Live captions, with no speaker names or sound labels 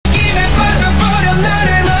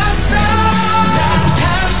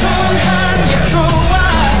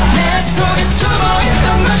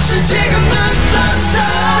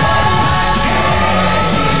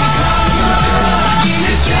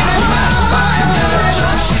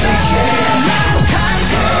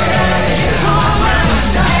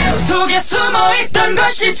있던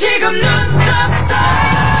것이 지금 눈 떴어.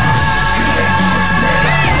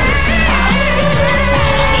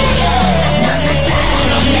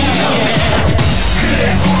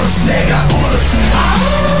 내가 울었어.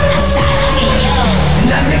 사랑해요.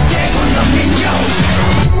 난 내게고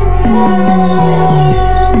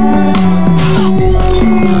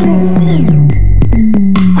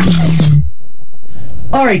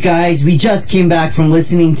Alright guys, we just came back from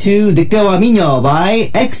listening to Diktewa Minyo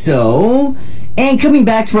by EXO. And coming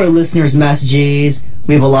back to our listeners' messages,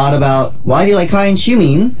 we have a lot about why they like Kai and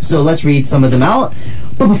Xiumin, so let's read some of them out.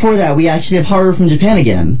 But before that, we actually have Haru from Japan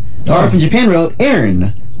again. Haru from Japan wrote,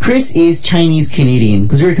 Aron, Chris is Chinese-Canadian,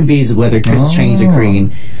 because we were confused whether Chris is Chinese or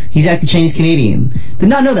Korean. He's actually Chinese-Canadian. Did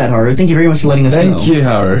not know that, Haru. Thank you very much for letting us know. Thank you,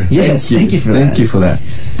 Haru. Yes, thank you for that. Thank you for that.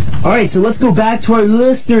 Alright, so let's go back to our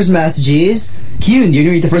listeners' messages. Kyun, you're going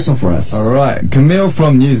to read the first one for us. Alright, Camille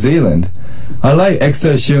from New Zealand. I like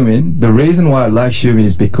EXO Xiumin. The reason why I like Xiumin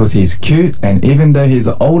is because he's cute, and even though he's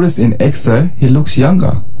the oldest in EXO, he looks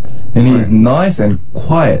younger. And he's nice and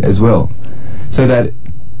quiet as well. So that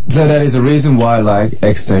is the reason why I like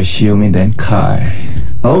EXO Xiumin than Kai.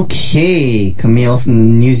 Okay, Camille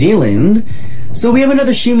from New Zealand. So we have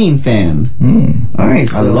another Xiumin fan. Alright,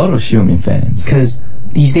 so... a lot of Xiumin fans. Because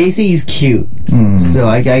they say he's cute. So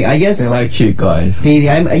I guess... They like cute guys.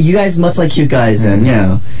 You guys must like cute guys then,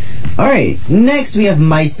 yeah. Alright, next we have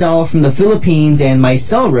Maisel from the Philippines, and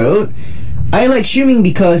Maisel wrote, I like Xiumin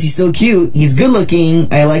because he's so cute, he's good looking,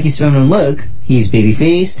 I like his feminine look, he's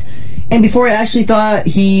baby-faced, and before I actually thought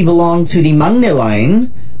he belonged to the Mangne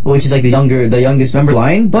line, which is like the youngest member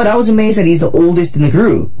line, but I was amazed that he's the oldest in the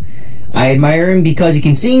group. I admire him because he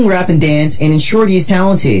can sing, rap, and dance, and in short, he's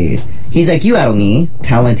talented. He's like you, Aron,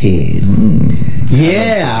 talented.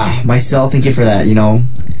 Yeah, Maisel, thank you for that, you know.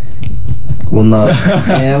 One love.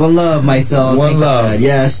 Yeah, one love, Maisel. One love.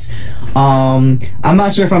 Yes. I'm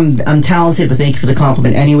not sure if I'm talented, but thank you for the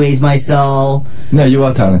compliment anyways, Maisel. No, you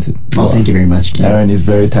are talented. Thank you very much, Kim. Aron is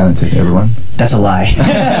very talented, everyone. That's a lie.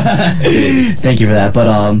 Thank you for that.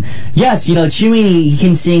 But, yes, you know, Xiumin, he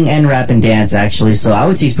can sing and rap and dance, actually, so I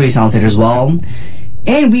would say he's pretty talented as well.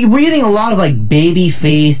 And we're getting a lot of, like,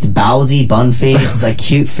 baby-faced, bowsy, bun-faced, like,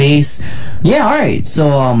 cute face. Yeah, alright. So,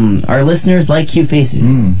 our listeners like cute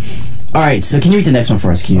faces. Alright, so can you read the next one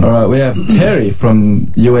for us, Q? Alright, we have Terry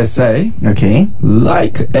from USA. Okay.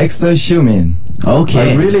 Like EXO Xiumin.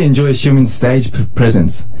 Okay. I really enjoy Xiumin's stage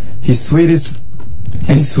presence. His sweetest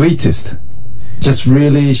just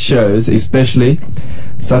really shows, especially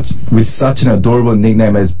with such an adorable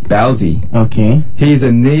nickname as Bowsy. Okay. He is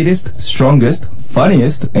the neatest, strongest,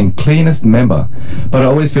 funniest, and cleanest member, but I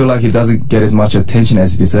always feel like he doesn't get as much attention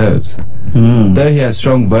as he deserves. Though he has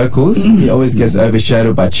strong vocals, he always gets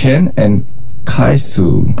overshadowed by Chen and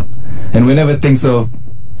Kai-su. And whenever thinks of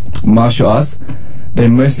martial arts, they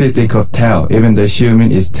mostly think of Tao, even though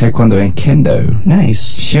Xiumin is Taekwondo and Kendo.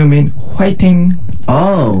 Nice. Xiumin, fighting!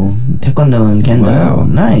 Oh, Taekwondo and Kendo. Wow.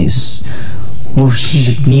 Nice. Well,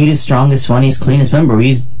 he's the neatest, strongest, funniest, cleanest member.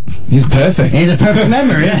 He's perfect. He's a perfect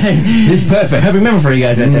member, yeah. He's perfect. Perfect member for you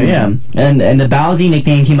guys right there, yeah. And the Bowsy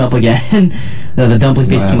nickname came up again. the dumpling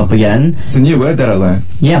face came up again. It's a new word that I learned.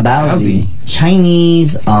 Yeah, Bowsy.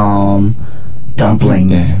 Chinese,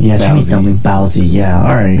 dumplings. Yeah, Chinese dumpling, Bowsy. Yeah,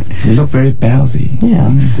 alright. You look very Bowsy. Yeah.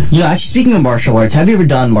 You know, actually, speaking of martial arts, have you ever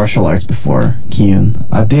done martial arts before, Kyun?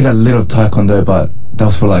 I did a little Taekwondo, but that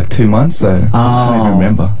was for like 2 months, so I can't even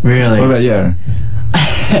remember. Really? What about you?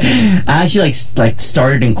 I actually like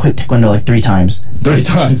started and quit Taekwondo like 3 times. 3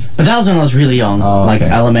 times? But that was when I was really young, like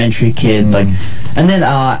elementary kid. Like, and then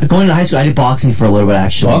going to high school, I did boxing for a little bit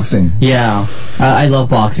actually. Boxing? Yeah, I love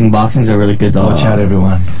boxing. Boxing's a really good. Watch out,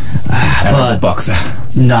 everyone. I was a boxer.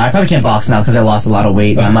 No, I probably can't box now because I lost a lot of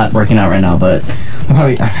weight. I'm not working out right now, but I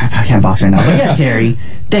probably can't box right now. But yeah, Terry,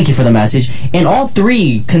 thank you for the message. And all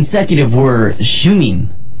 3 consecutive were Xiumin.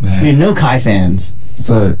 We had no Kai fans.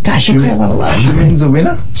 So, gosh, Kai a lot of love. Xiumin's a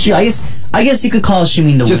winner? I guess you could call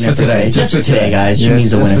Xiumin the winner for today. Just for today, guys.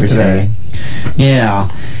 Xiumin's the winner for today. Yeah.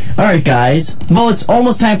 Alright, guys. Well, it's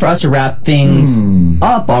almost time for us to wrap things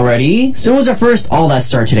up already. So, it was our first All That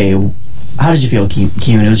Star today. How did you feel,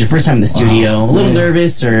 Kyun? It was your first time in the studio. A little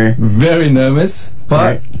nervous, or? Very nervous,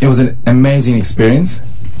 but it was an amazing experience.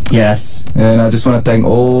 Yes. And I just want to thank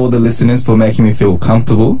all the listeners for making me feel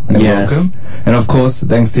comfortable and welcome. And of course,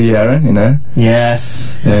 thanks to you, Aron, you know.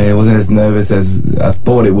 Yes. It wasn't as nervous as I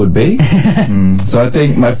thought it would be. So I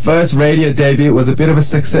think my first radio debut was a bit of a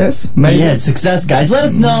success, maybe. Yeah, success, guys. Let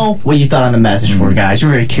us know what you thought on the message board, guys.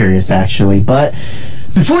 We're very curious, actually. But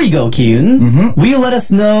before you go, Kyun, will you let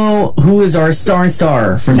us know who is our Star and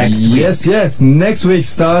Star for next week? Yes. Next week's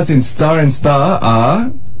stars in Star and Star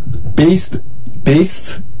are Beast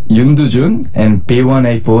Beast, Yoon-Do-jun, and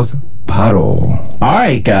B1A4's Paro.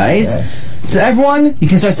 Alright, guys. Yes. So everyone, you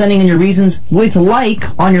can start sending in your reasons with like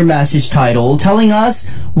on your message title, telling us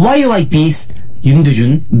why you like Beast,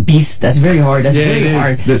 Yoon-Do-jun, Beast. That's very hard. That's very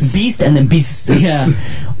hard. Beast and then Beast. Yeah.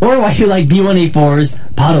 Or why you like B1A4's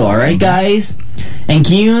Paro. Alright, guys? And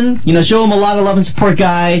Kyun, show him a lot of love and support,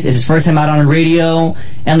 guys. It's his first time out on the radio.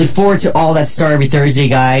 And look forward to all that start every Thursday,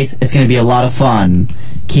 guys. It's going to be a lot of fun.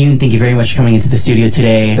 Kyun, thank you very much for coming into the studio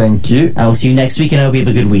today. Thank you. I will see you next week, and I hope you have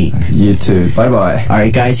a good week. You too. Bye-bye.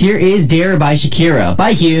 Alright, guys, here is Dare by Shakira.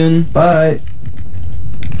 Bye, Kyun. Bye.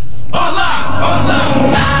 Hola, hola.